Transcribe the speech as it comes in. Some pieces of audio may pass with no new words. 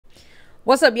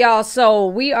What's up, y'all? So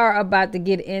we are about to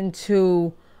get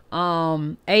into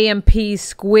AMP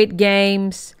Squid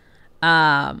Games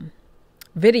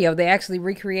video. They actually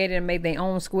recreated and made their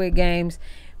own Squid Games,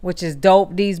 which is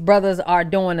dope. These brothers are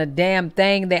doing a damn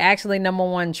thing. They're actually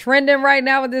 #1 trending right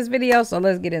now with this video. So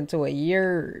let's get into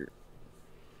it.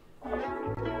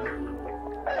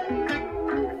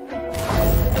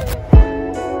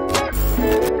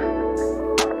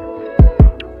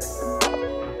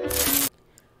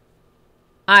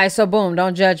 Alright, so boom,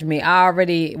 don't judge me.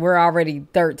 We're already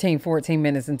 13-14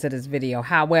 minutes into this video.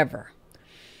 However,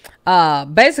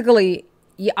 basically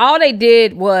all they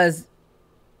did was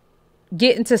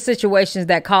get into situations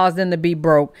that caused them to be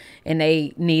broke and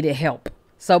they needed help.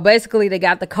 So basically they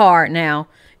got the card now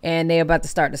and they're about to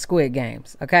start the Squid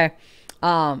Games. Okay.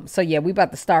 So yeah, we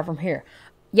about to start from here.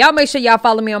 Y'all make sure y'all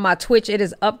follow me on my Twitch. It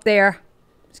is up there.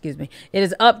 Excuse me. It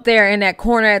is up there in that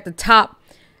corner at the top.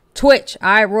 Twitch. All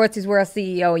right, Royalties World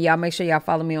CEO. Y'all make sure y'all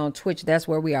follow me on Twitch. That's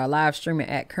where we are live streaming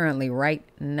at currently right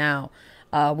now.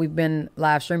 We've been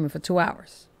live streaming for 2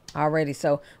 hours already.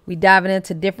 So we diving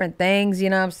into different things. You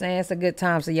know what I'm saying? It's a good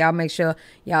time. So y'all make sure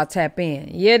y'all tap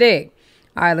in. Yeah, dig.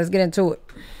 All right, let's get into it.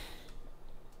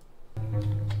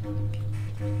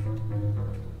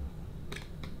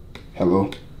 Hello?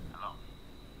 Hello.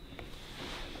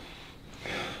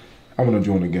 I want to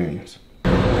join the games.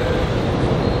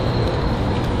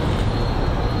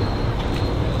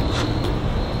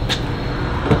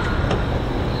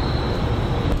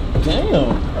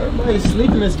 Damn, everybody's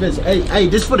sleeping this bitch. Hey,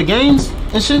 this for the games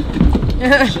and shit?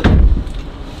 Shit.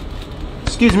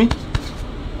 Excuse me.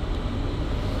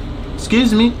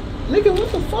 Excuse me. Nigga,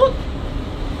 what the fuck?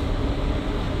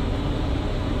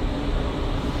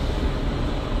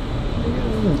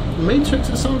 Matrix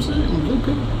or some shit in blue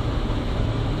pill.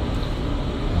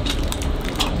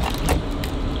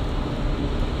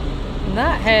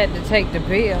 Not had to take the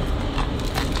pill.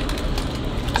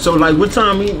 So like what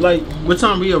time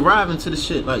we arriving to the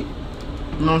shit, like,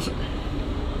 you know what I'm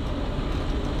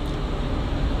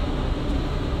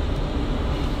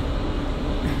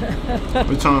saying?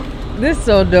 What time? This is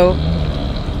so dope.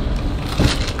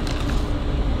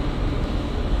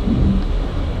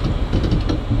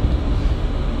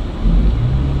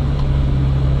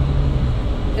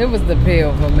 It was the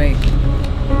pill for me.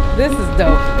 This is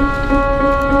dope.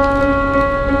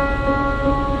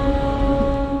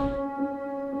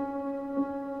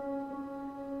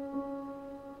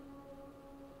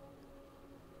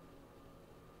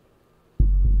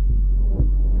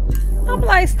 I'm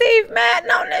like, Steve Madden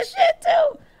on this shit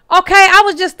too. Okay, I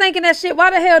was just thinking that shit. Why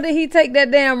the hell did he take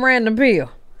that damn random pill?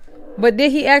 But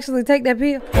did he actually take that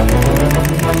pill?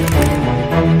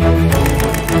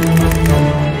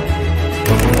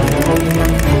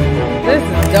 This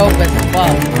is dope as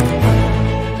fuck.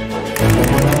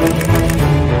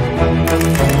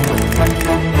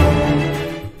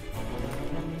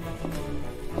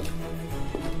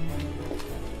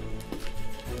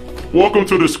 Welcome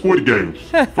to the Squid Games.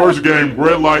 First game,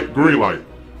 red light, green light.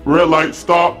 Red light,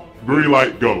 stop, green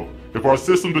light, go. If our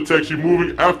system detects you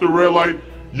moving after red light,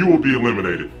 you will be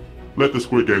eliminated. Let the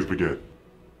Squid Games begin.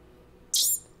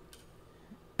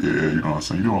 Yeah, you know what I'm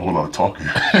saying? You do a whole lot of talking. You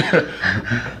know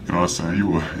what I'm saying? You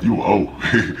were you know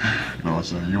what I'm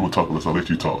saying? You don't talk unless I let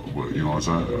you talk, but you know what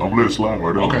I'm saying? I'm gonna let it slide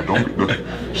right there. Okay.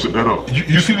 Don't shut that up.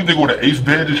 You see the nigga with an ace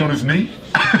bandage on his knee?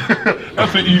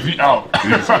 That's an easy out.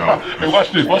 Easy out. Hey, watch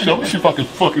this. Watch this. Let me see if I can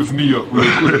fuck his knee up real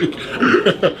quick.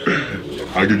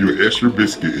 I'll give you an extra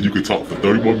biscuit and you can talk for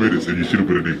 30 more minutes and you shoot him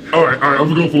in the knee. Alright,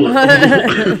 I'm going for it. I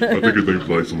think his name's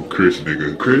like some Chris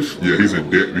nigga. Chris? Yeah, he's in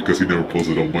debt because he never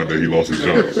posted on Monday. He lost his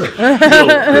job.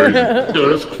 Yo,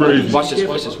 that's crazy. Watch this,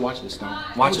 though.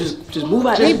 Watch this. Just move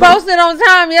out. He posted on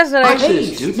time yesterday. Watch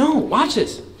this, dude. No, watch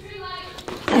this.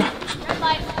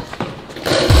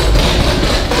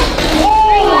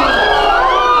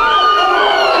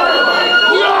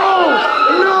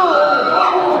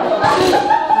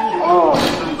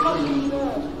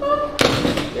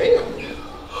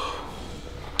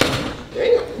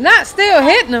 Not still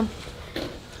hitting him.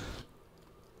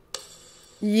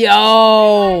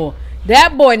 Yo,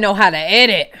 that boy know how to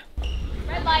edit.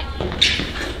 Red light.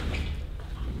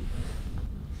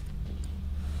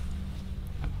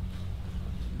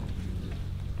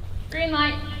 Green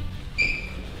light.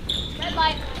 Red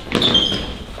light.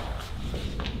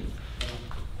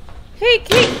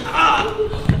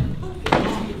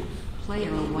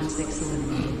 Player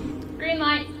 16 Green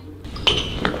light.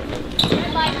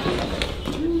 Red light.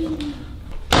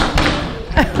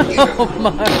 Oh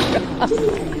my god.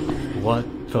 What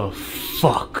the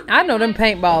fuck? I know them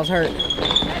paintballs hurt.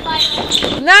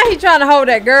 Now he trying to hold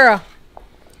that girl.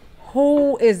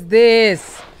 Who is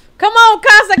this? Come on,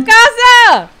 Casa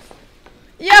Casa!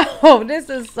 Yo, this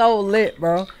is so lit,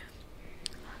 bro.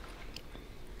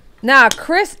 Now,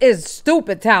 Chris is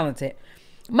stupid talented.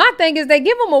 My thing is they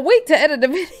give him a week to edit the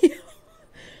video.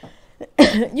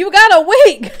 You got a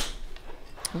week.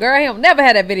 Girl, he'll never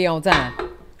had that video on time.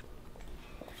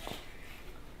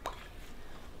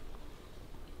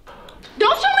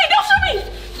 Don't shoot me! Don't shoot me!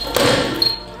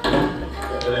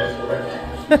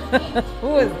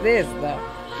 Who is this, though?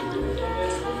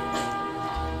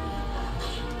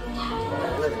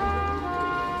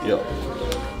 Yo.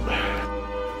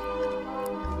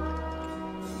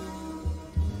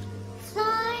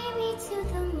 Fly me to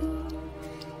the moon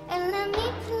and let me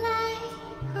play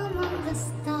among the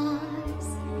stars.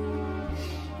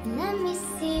 Let me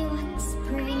see what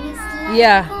spring is like.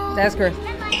 Yeah, that's Chris.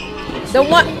 The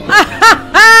one.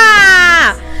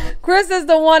 Chris is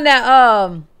the one that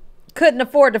couldn't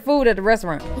afford the food at the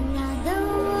restaurant.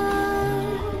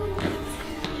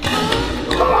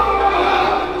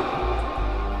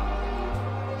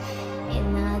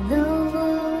 In other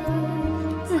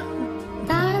words,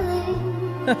 darling,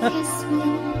 kiss me.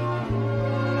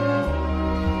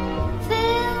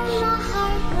 Fill my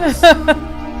heart with song.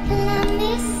 Let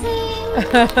me sing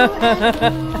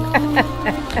forevermore.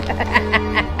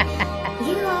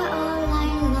 You are all I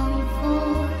long for,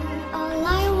 all I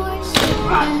worship.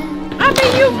 I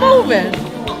mean, you moving.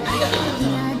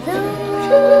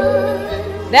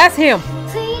 That's him.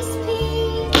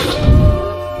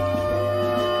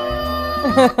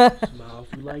 Smile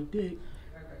if you like dick.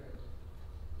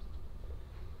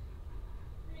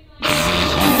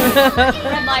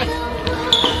 Red light.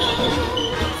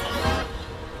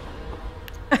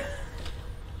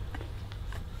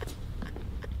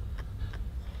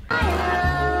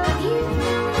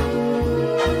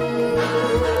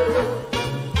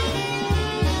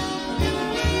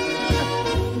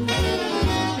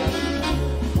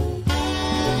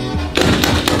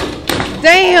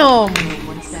 Damn.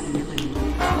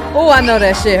 Oh, I know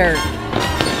that shit hurt.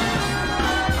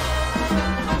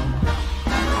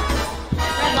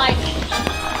 Red light.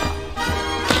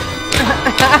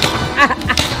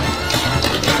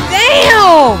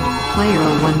 Damn. Player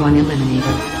 011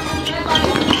 eliminated.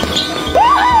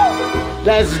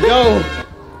 Let's go.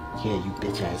 Yeah, you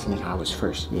bitch ass nigga. I was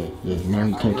first. Yeah. Now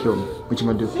you can't kill me. What you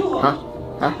gonna do? Huh?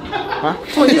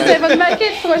 What you say about make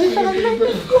it? What you say about make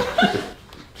it?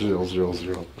 000.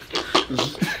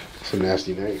 It's a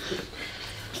nasty name.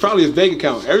 It's probably his bank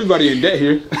account. Everybody in debt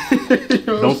here. You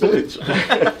know Don't switch.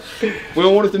 We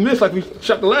don't want us to miss like we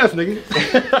shot the last nigga.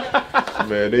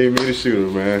 Man, they didn't mean to shoot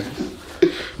him, man.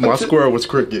 My square was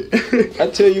crooked. I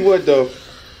tell you what though,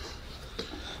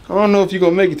 I don't know if you're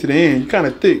gonna make it to the end. You're kind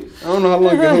of thick. I don't know how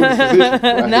long you can hold this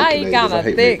position. Now you kind of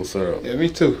thick. Maple syrup. Yeah, me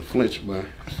too. Flinch, man.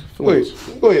 Wait,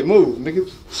 go ahead, move, nigga.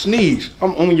 Sneeze.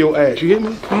 I'm on your ass. You hear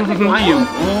me? I am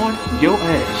on your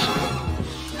ass.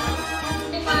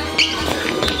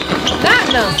 Not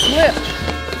no slip.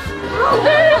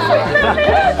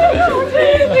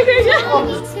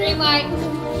 Green light.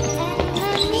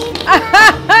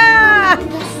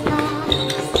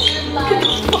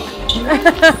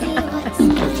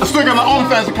 I still got my own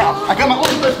fans account. I got my own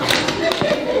fans account.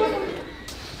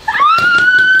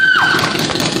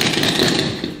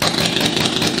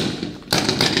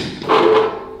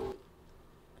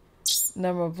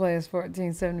 Number of players,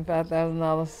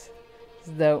 $75,000. It's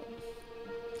dope.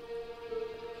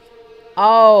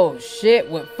 Oh,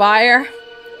 shit, with fire.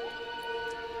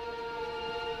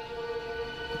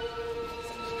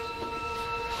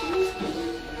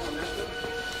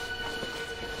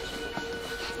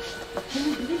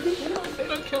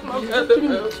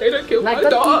 Like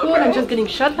that's people and I'm just getting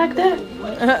shot like that?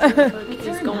 What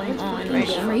is going on right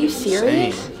now? Are you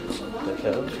serious?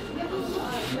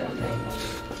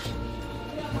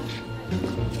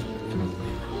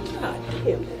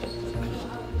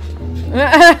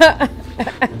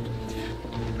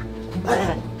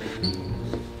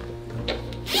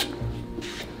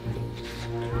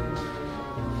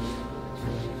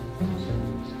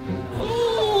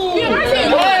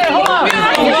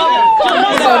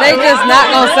 So they just not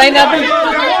gonna say nothing?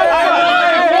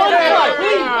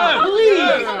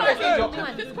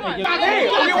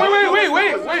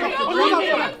 Wait.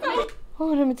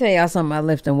 Oh, let me tell y'all something about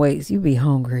lifting weights. You be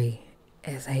hungry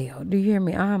as hell. Do you hear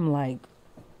me? I'm like,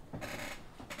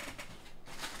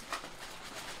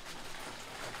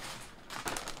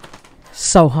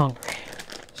 so hungry.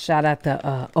 Shout out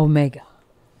to Omega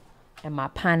and my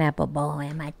pineapple bowl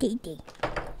and my TITI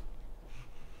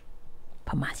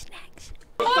for my snacks.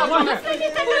 Back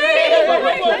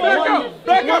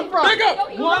up!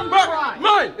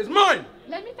 Mine! It's mine!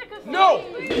 Let me take a No!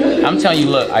 I'm telling you,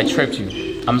 look, I tripped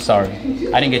you. I'm sorry.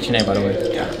 I didn't get your name, by the way.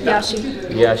 Yashi.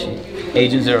 Yashi.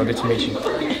 Agent Zero, good to meet you.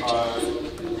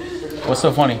 What's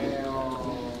so funny?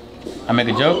 I make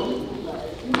a joke?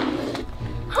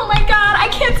 Oh my god, I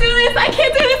can't do this. I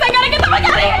can't do this. I gotta get the fuck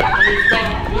out of here.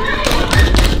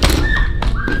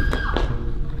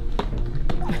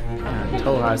 I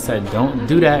told her, I said, don't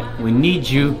do that. We need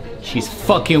you. She's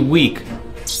fucking weak.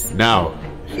 Now,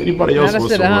 if anybody else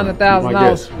wants to run, be my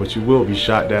guess, but you will be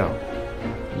shot down.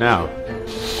 Now.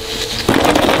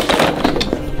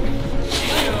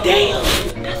 Damn,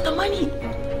 that's the money.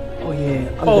 Oh yeah.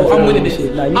 I'm winning this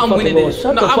shit. I'm winning this.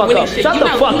 Shut the fuck up. Shut the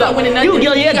fuck up. You done.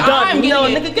 Yo,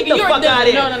 nigga, get the fuck out of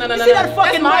here. No. You see that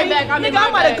fucking money? Nigga, I'm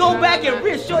about to go back and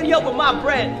rich shorty up with my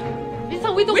bread.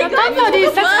 So we don't got time for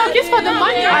this. Let's focus for the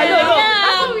money.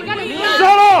 That's what we gotta do.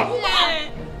 Shut up!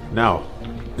 Now,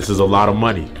 this is a lot of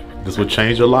money. This will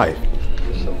change your life.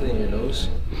 Something in your nose.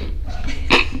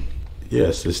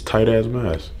 Yes, it's tight ass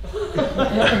mask.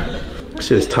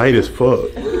 Shit's tight as fuck.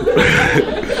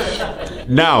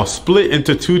 Now, split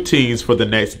into 2 teams for the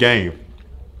next game.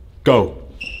 Go.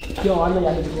 Yo, I know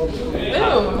y'all need to go. Look,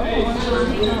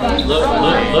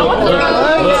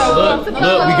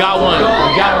 we got one.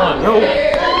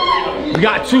 We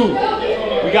got 2.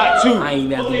 We got 2. I ain't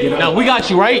never get up. Now, we got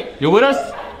you, right? You're with us?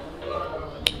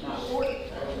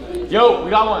 Yo, we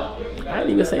got one. I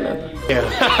didn't even say nothing.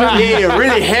 Yeah,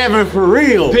 really having for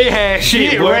real. Big ass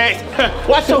shit, boy.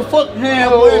 What's your fucking hand,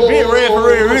 boy? Big red for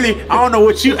real, really. I don't know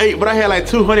what you ate, but I had like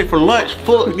 200 for lunch.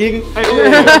 Fuck, nigga. Hey,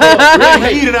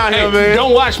 really eat it out here, man.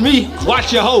 Don't watch me.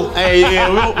 Watch your hoe. Hey,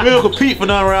 yeah, we don't compete for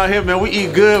nothing around here, man. We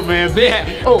eat good, man.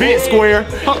 Big square.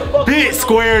 Big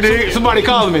square, nigga. Somebody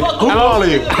calling me. Who calling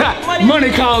you?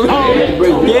 Money calling me.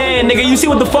 Yeah, nigga, you see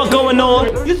what the fuck going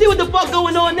on? You see what the fuck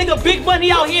going on, nigga? Big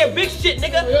money out here, big shit,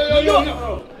 nigga.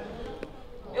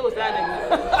 It was that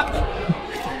nigga.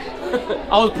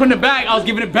 I was putting it back. I was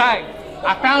giving it back.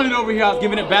 I found it over here. I was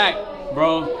giving it back,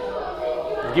 bro. I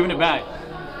was giving it back.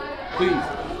 Please.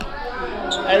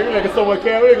 Hey, we making so much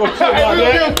cash. We ain't gonna chill about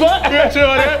that. We gonna chill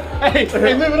on that. Hey,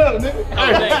 live it up,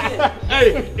 nigga.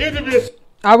 Hey, interview.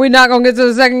 Are we not gonna get to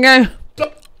the second game?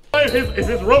 It's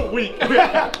his rope week. Look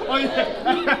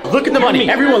at the money.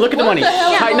 Everyone, look at the money.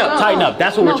 Tighten up, tighten up.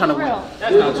 That's what we're trying to win.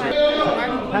 That's not true.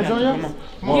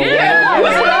 Yeah.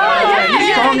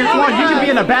 Strongest one. You can be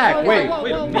in the back. Wait. What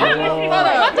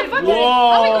the fuck?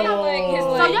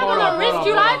 So y'all gonna risk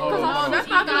your life? Cause that's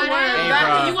not gonna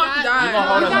work. You want to die. You gonna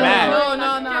hold us back.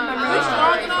 No. We're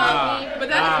strong enough. But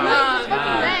that's not.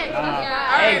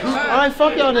 Alright,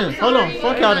 fuck y'all then. Hold on.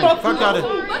 Fuck y'all then.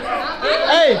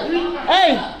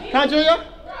 Hey, Junior.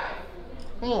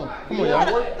 Come on,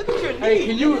 y'all. Hey,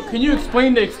 can you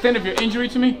explain the extent of your injury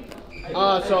to me?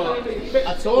 So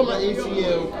I tore my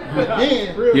ACL, but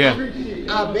then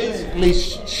I basically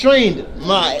strained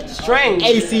my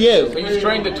ACL. So you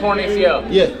strained the torn ACL?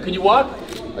 Yeah. Can you walk?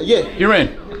 Yeah. You're in.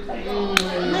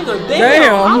 Nigga,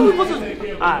 Damn.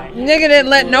 Nigga didn't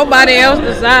let nobody else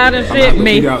decide and shit.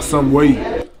 Me. You got some weight.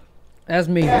 That's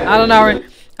me. I done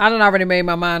already made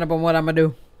my mind up on what I'm gonna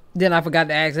do. Then I forgot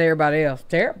to ask everybody else.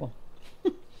 Terrible.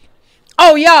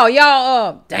 Oh,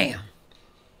 y'all, damn.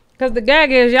 Because the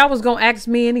gag is y'all was going to ask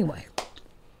me anyway.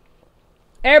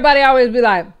 Everybody always be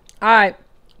like, all right,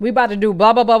 we about to do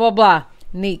blah, blah, blah, blah, blah.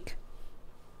 Neek.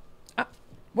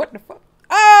 What the fuck?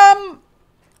 Well,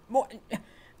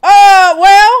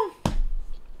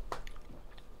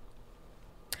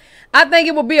 I think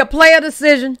it would be a player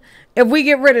decision if we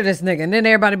get rid of this nigga. And then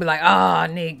everybody be like, oh,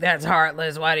 Neek, that's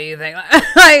heartless. Why do you think?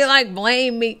 like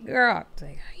blame me. Girl, I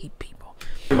hate people.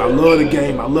 I love the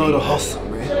game. I love the hustle,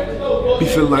 man. Be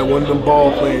feeling like one of them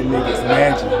ball playing niggas,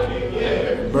 Magic,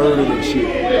 Bird and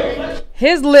shit.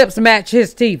 His lips match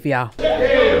his teeth, y'all.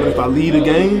 But if I leave the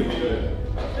game,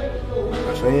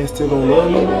 my fans still gonna love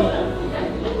me, man.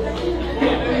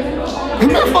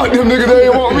 Fuck them niggas, they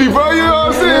ain't want me, bro. You know what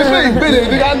I'm saying? They ain't been it,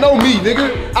 nigga. I know me,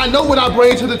 nigga. I know what I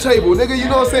bring to the table, nigga. You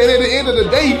know what I'm saying? At the end of the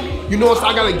day, you know, so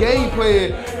I got a game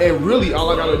plan, and really all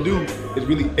I gotta do is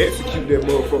really execute that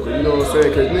motherfucker. You know what I'm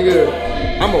saying? Cause nigga,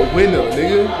 I'm a winner,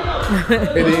 nigga. At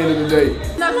the end of the day.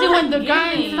 Now see when the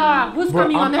game start, who's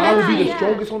coming on the head? I would be the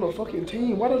strongest on the fucking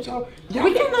team. Why don't y'all?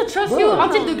 We cannot trust you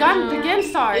until the game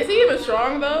starts. Is he even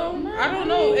strong though? I don't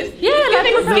know. It's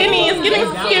getting skinny. It's getting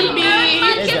skimpy.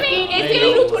 Can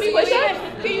you do 20 push-ups?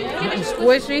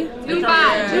 Squishy. Do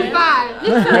 5. Do 5.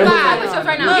 Let's do 5 push-ups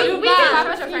right now. Do 5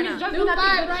 push-ups right now. Do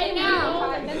 5 right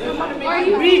now. Are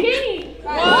you skinny?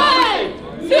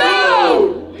 1,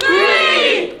 2,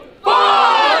 3, 4,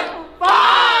 5.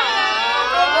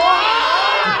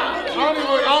 I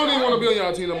don't even want to be on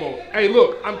y'all team no more. Hey,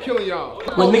 look, I I'm killing y'all.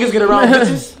 When niggas get around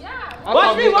bitches.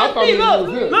 Watch me, look.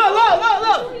 Look.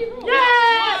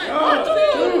 Yeah! 1,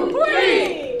 2,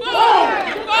 3, 4,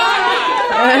 5.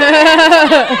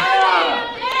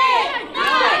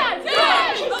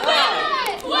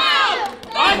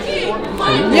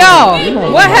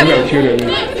 Yo, what happened?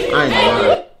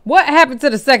 What happened to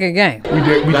the second game?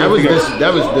 That was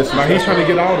this. Like he's trying to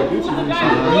get all the bitches. You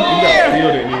gotta feel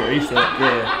that nigga ASAP.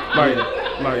 Yeah.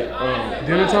 Like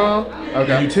dinner time.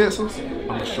 Okay. Utensils.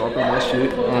 I'ma sharpen my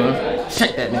shit.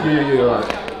 Check that nigga. Yeah. Right.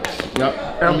 Yep.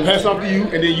 And I'm pass off to you,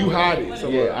 and then you hide it. So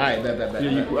yeah. All right. Bet. Yeah,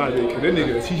 you hide it. Cause that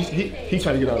nigga, he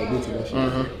trying to get all the bitches and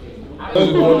shit.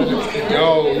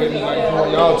 Y'all make me like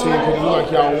y'all team because it look like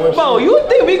y'all won. Bro, you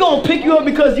think we gonna pick you up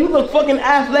because you look fucking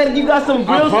athletic, you got some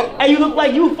grills, and you look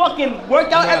like you fucking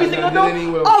worked out every single day?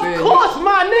 Of course,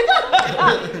 my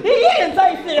nigga. He in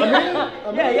type shit.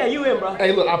 Yeah, you in, bro.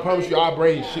 Hey, look, I promise you, I'll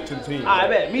bring shit to the team. I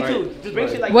bet, me too. Just bring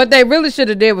shit like what they really should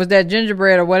have did was that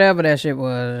gingerbread or whatever that shit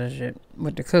was, shit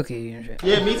with the cookie and shit.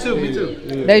 Yeah, me too.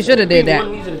 Yeah. They should have did that.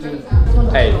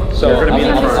 Hey, so I'm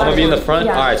gonna be in the front.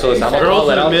 All right, so listen, I'm gonna call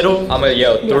it out. I'm gonna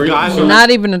yell 3. Not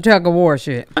even a tug of war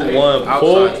shit. 1,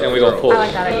 pull, and we gonna pull. I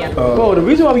like that idea. Bro, the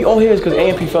reason why we all here is because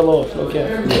AMP fell off.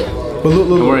 Okay. But look,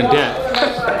 we're in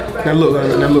debt. Now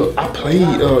look. I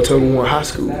played Tug of War high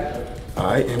school. All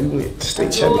right, and we went to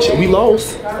state championship. We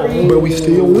lost, but we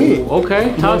still win.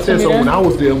 Okay. You know what I'm saying? So when I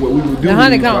was there, what we would do was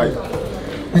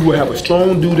like, we would have a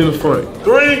strong dude in the front.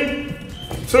 3,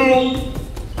 2,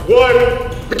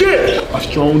 1, begin. A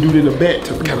strong dude in the back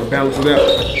to kind of balance it out.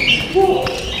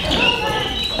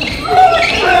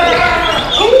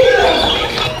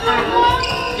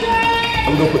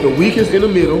 I'm gonna put the weakest in the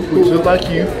middle, which is like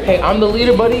you. Hey, I'm the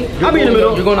leader, buddy. I'll be in the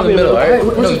middle. You're going in the middle, right? Hey,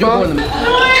 what's your in the middle.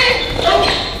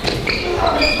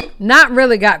 Not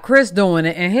really got Chris doing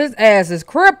it, and his ass is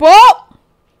crippled.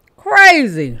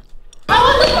 Crazy.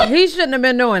 He shouldn't have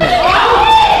been doing it.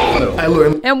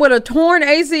 And with a torn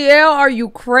ACL, are you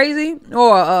crazy?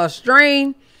 Or a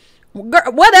strain?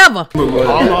 Whatever.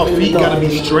 All our feet gotta be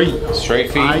straight.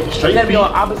 Straight feet. Right, straight Gotta be feet.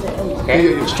 on opposite ends.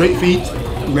 Okay. Yeah, straight feet,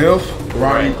 left,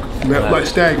 right, left, like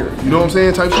stagger. You know what I'm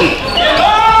saying? Type shit.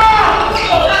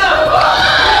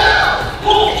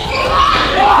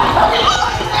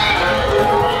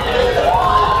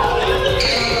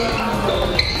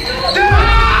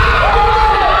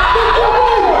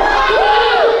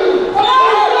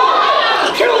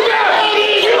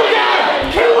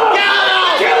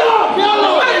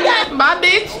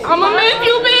 I'ma miss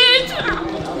you, bitch.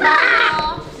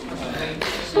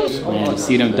 Man, to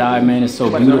see them die, man, it's so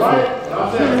beautiful.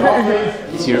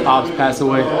 See your ops pass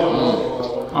away.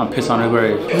 I'm piss on her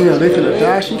grave. Yeah, they finna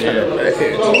die. She kinda bad.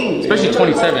 Especially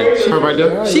 27. Her right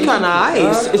there. She kinda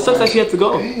ice. It sucks that she had to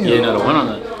go. Yeah, no, the one on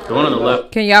the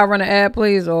left. Can y'all run an ad,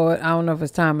 please? Or I don't know if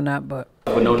it's time or not, but.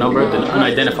 With no number, the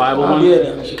unidentifiable one.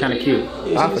 Yeah. She kind of cute.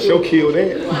 I for sure killed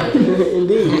that.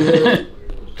 Indeed.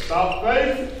 Stop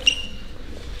face.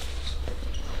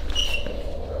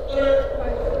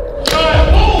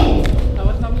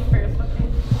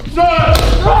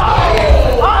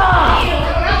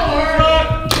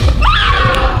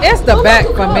 It's the back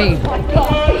for me.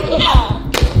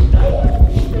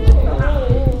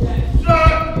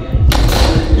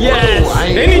 Yes.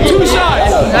 They need 2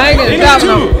 shots. I ain't getting shot with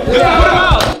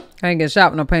I ain't getting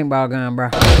shot with no paintball gun, bro.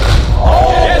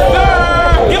 Yes,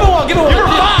 sir. Give her 1. Give her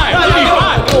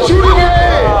 5. Shoot in the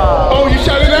head. Oh, you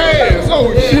shot in the ass.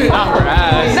 Oh, shit. Not her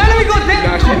ass. Now let me go down.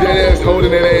 Nah, she dead ass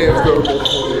holding that ass, though.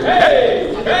 Hey.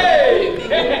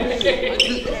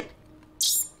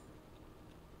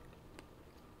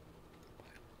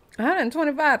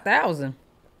 125,000.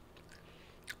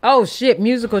 Oh shit!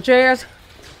 Musical chairs.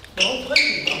 You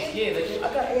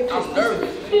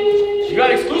got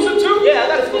exclusive too? Yeah, I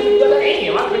got exclusive.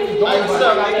 Damn, I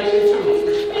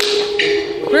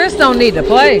Chris don't need to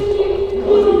play.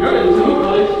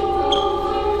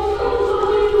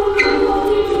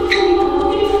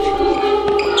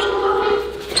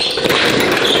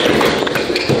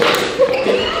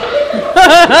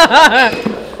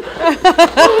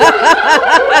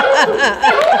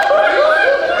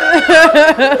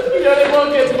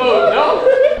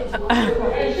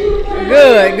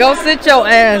 Good. Go sit your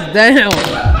ass down.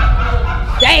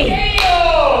 Damn.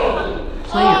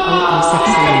 Player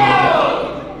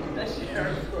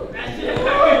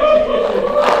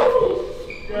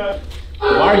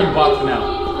Why are you boxing out?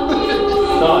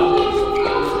 Stop.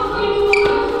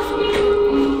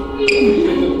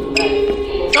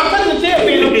 Stop touching the chair,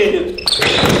 man.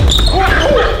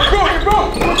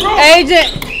 Agent.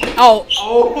 Oh.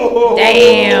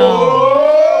 Damn.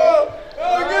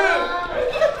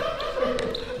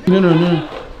 No.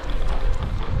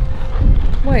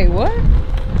 Wait, what?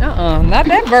 Not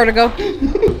that vertigo.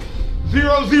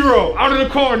 0-0, out of the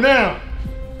car now.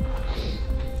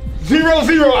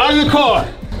 0-0, out of the car.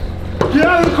 Get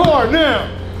out of the car now.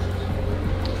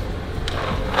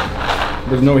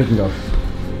 There's no way he can go.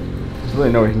 There's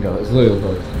really no way he can go. It's literally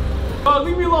close.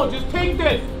 Leave me alone. Just take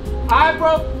this. Alright,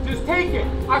 bro? Just take it.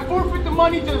 I forfeit the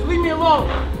money. Just leave me alone.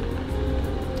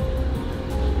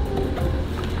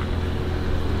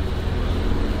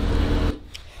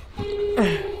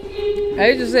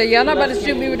 I just said, y'all not about to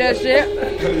shoot me with that shit.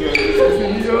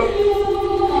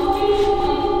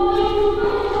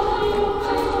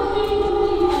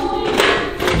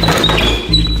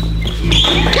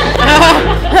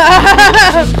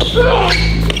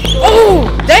 Oh,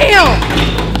 damn!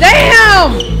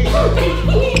 Damn!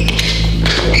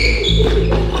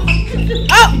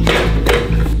 Oh!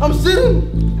 I'm sitting.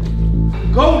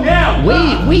 Go now!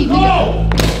 Wait, go!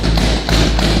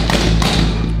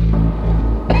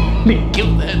 Nigga,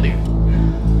 kill that nigga.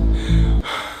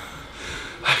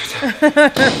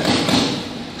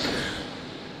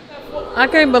 I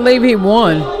can't believe he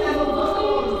won.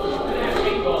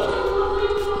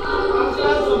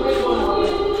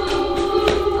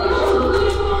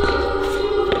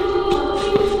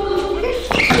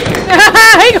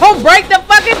 He gonna break the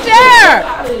fucking chair!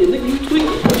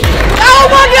 Oh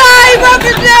my god, he broke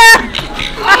the chair!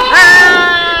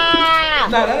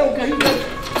 Nah, that don't count.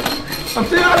 I'm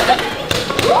still out.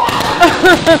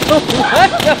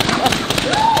 What the fuck?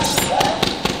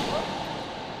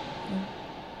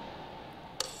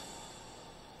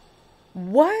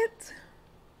 What?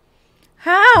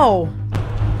 How?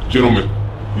 Gentlemen,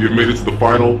 you have made it to the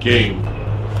final game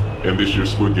in this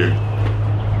year's Squid Game.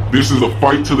 This is a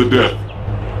fight to the death.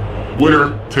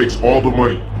 Winner takes all the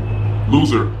money.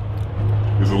 Loser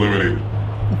is eliminated.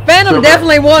 Phantom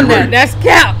definitely won that. That's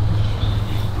cap.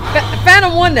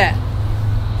 Phantom won that.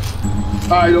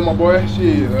 Alright, yo, my boy.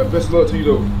 Shit, best of luck to you,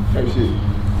 though. Type shit.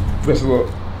 Best of luck.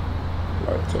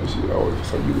 Like, type shit. Always.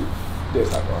 So you,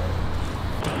 that's how I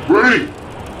Ready?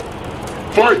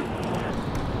 Fight!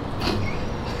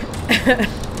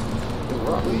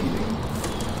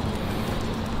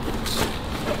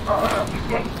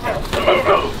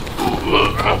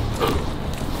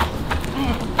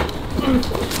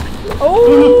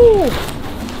 Oh!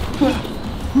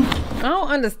 I don't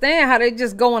understand how they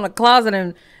just go in a closet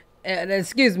and,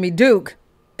 excuse me, Duke,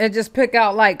 and just pick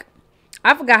out, like,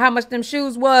 I forgot how much them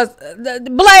shoes was.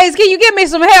 Blaze, can you give me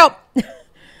some help?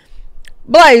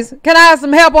 Blaze, can I have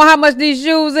some help on how much these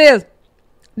shoes is?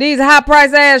 These high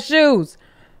price ass shoes.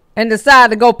 And decide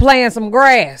to go play in some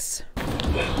grass. Yo,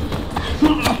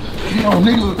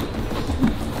 nigga.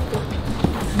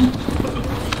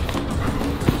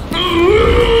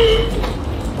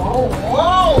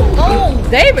 Oh,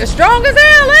 David, strong as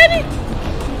hell, lady.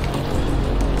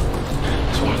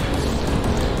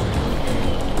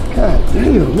 God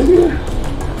damn, nigga.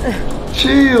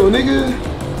 Chill, nigga.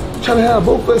 Trying to have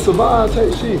both of us survive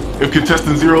type shit. If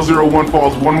contestant 001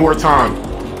 falls one more time,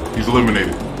 he's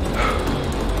eliminated.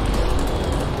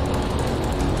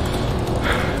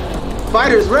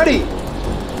 Fighters ready.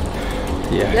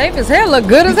 Yeah. David's hair look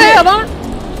good as hell, don't it?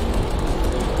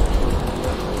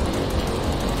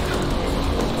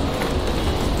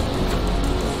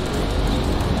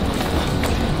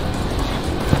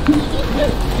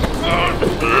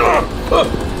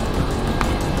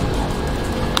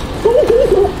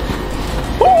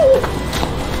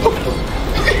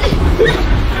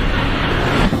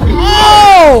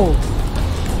 Oh!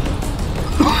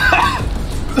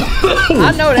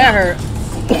 I know that hurt.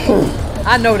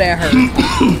 I know that hurt.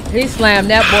 He slammed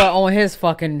that boy on his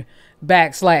fucking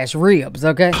back/ribs,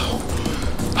 okay?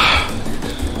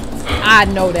 I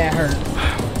know that hurt.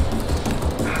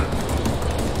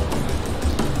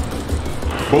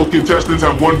 Both contestants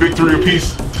have one victory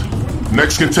apiece.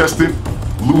 Next contestant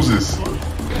loses.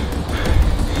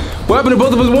 What happened to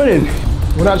both of us winning?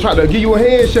 When I tried to give you a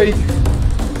handshake,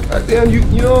 goddamn,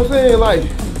 you know what I'm saying? Like,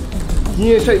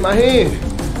 you didn't shake my hand,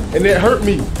 and that hurt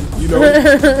me, you know?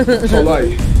 So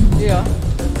like, yeah.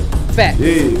 Fact.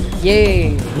 Yeah.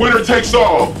 Yeah. Winner takes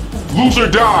all. Loser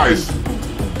dies.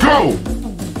 Go!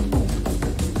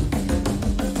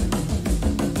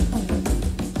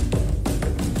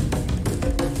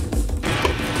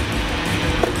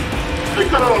 They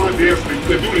cut out all the dance things.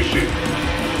 They do this shit.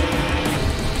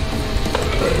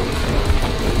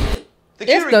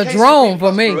 It's the drone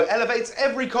for me. Elevates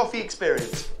every coffee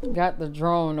experience. Got the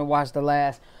drone to watch the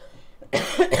last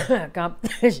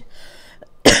competition.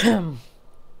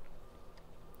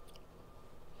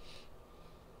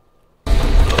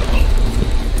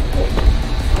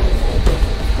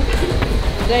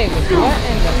 Davis, what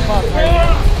in the fuck are you?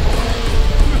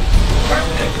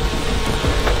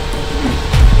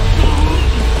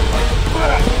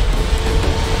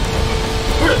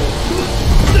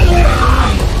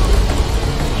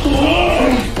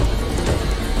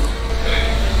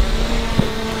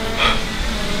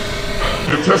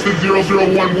 Contestant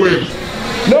 001 wins.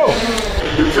 No.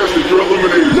 Contestant, you're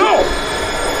eliminated. No.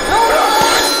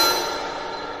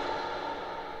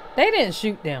 They didn't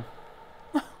shoot them.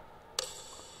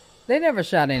 They never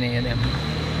shot any of them.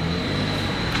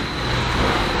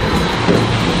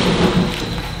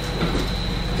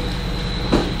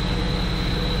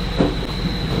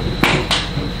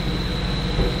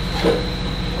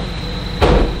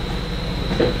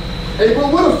 Hey, bro,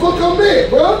 where the fuck I'm at,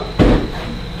 bro?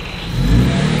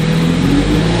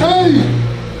 Hey!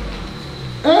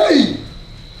 Hey!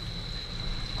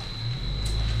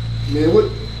 Man, what?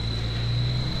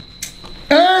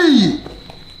 Hey!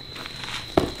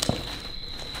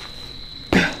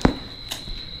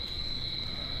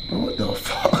 What the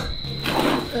fuck?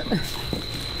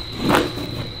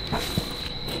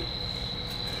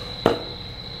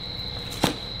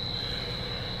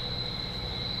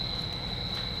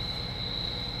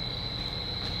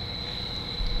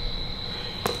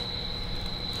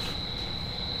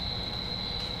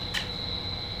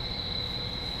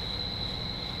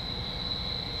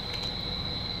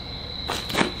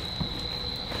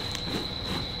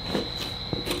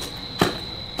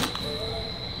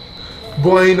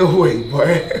 Boy, ain't no way,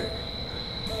 boy.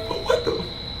 What the?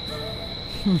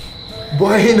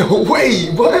 Boy, ain't no way,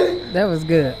 boy. That was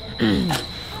good.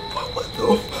 What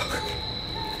the fuck?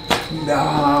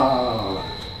 Nah.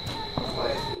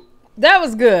 That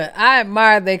was good. I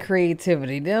admire their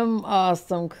creativity. Them are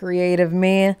some creative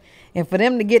men. And for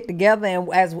them to get together and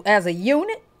as a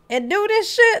unit and do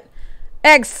this shit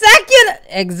executively,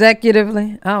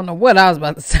 I don't know what I was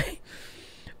about to say.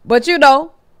 But you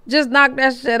know, just knock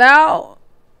that shit out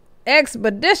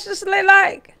expeditiously,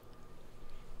 like,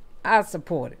 I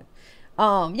support it.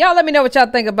 Y'all let me know what y'all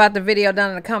think about the video down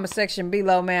in the comment section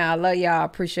below, man. I love y'all. I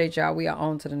appreciate y'all. We are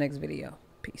on to the next video.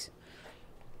 Peace.